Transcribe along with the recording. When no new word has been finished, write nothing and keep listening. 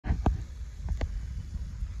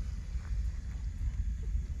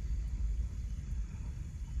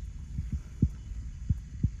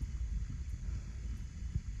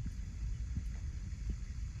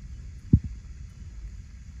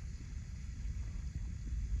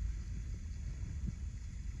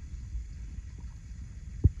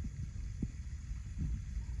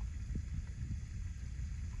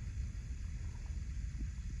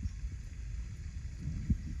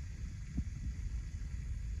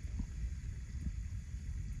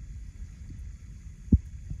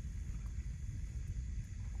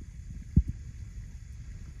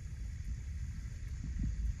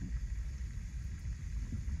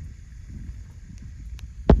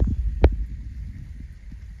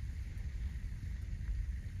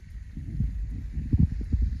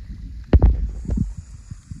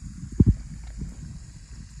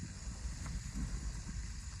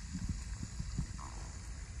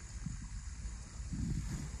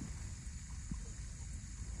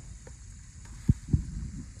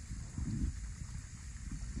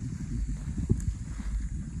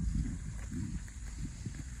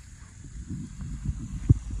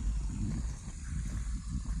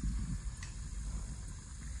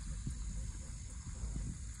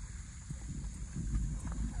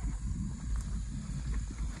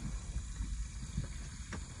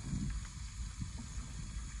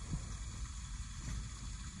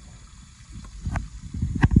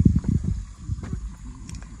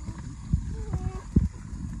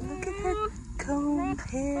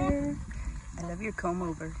hair. I love your comb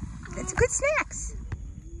over. That's good snacks.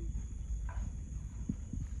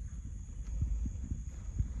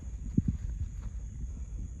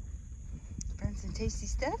 Find some tasty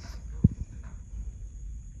stuff.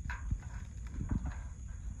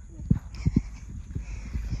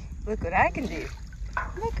 Look what I can do.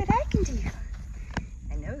 Look what I can do.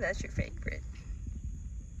 I know that's your favorite.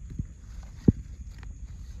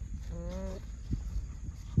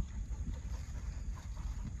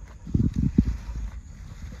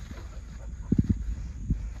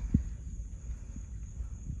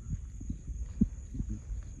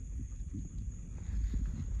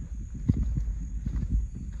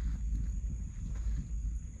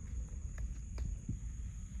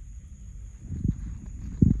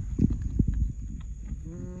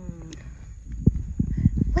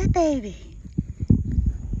 What baby?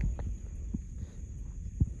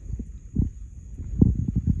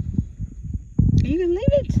 Are you gonna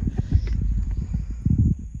leave it?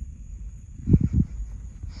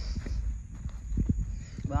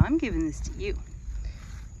 Well, I'm giving this to you.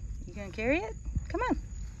 You gonna carry it? Come on.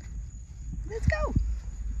 Let's go.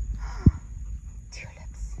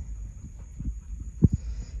 Tulips.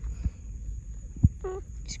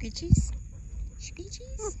 Screechies.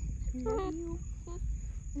 Screechies. Love you.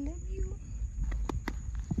 Love you.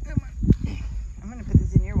 Come on. I'm gonna put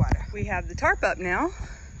this in your water. We have the tarp up now.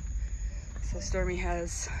 So Stormy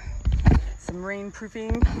has some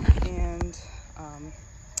rainproofing and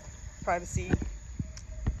privacy.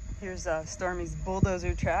 Here's Stormy's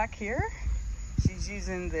bulldozer track here. She's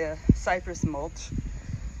using the cypress mulch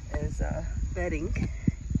as bedding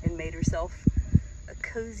and made herself a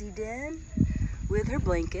cozy den with her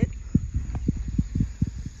blanket.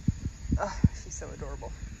 Oh, she's so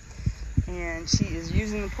adorable. And she is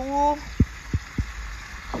using the pool.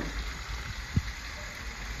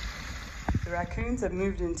 The raccoons have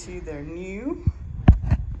moved into their new,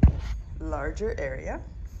 larger area.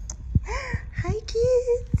 Hi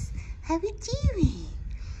kids, how we doing?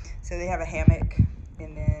 So they have a hammock,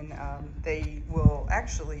 and then they will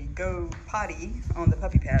actually go potty on the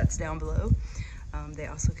puppy pads down below. They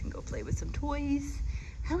also can go play with some toys.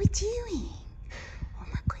 How we doing? Oh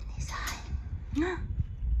my goodness, hi.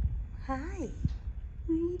 Hi, what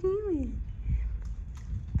are you doing?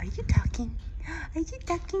 Are you talking? Are you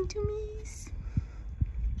talking to me?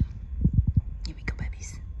 Here we go,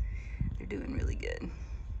 puppies. They're doing really good.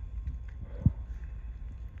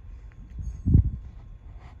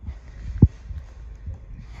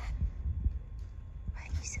 Why are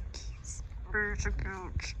you so cute? You're so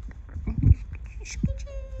cute.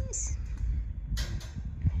 Scoochies.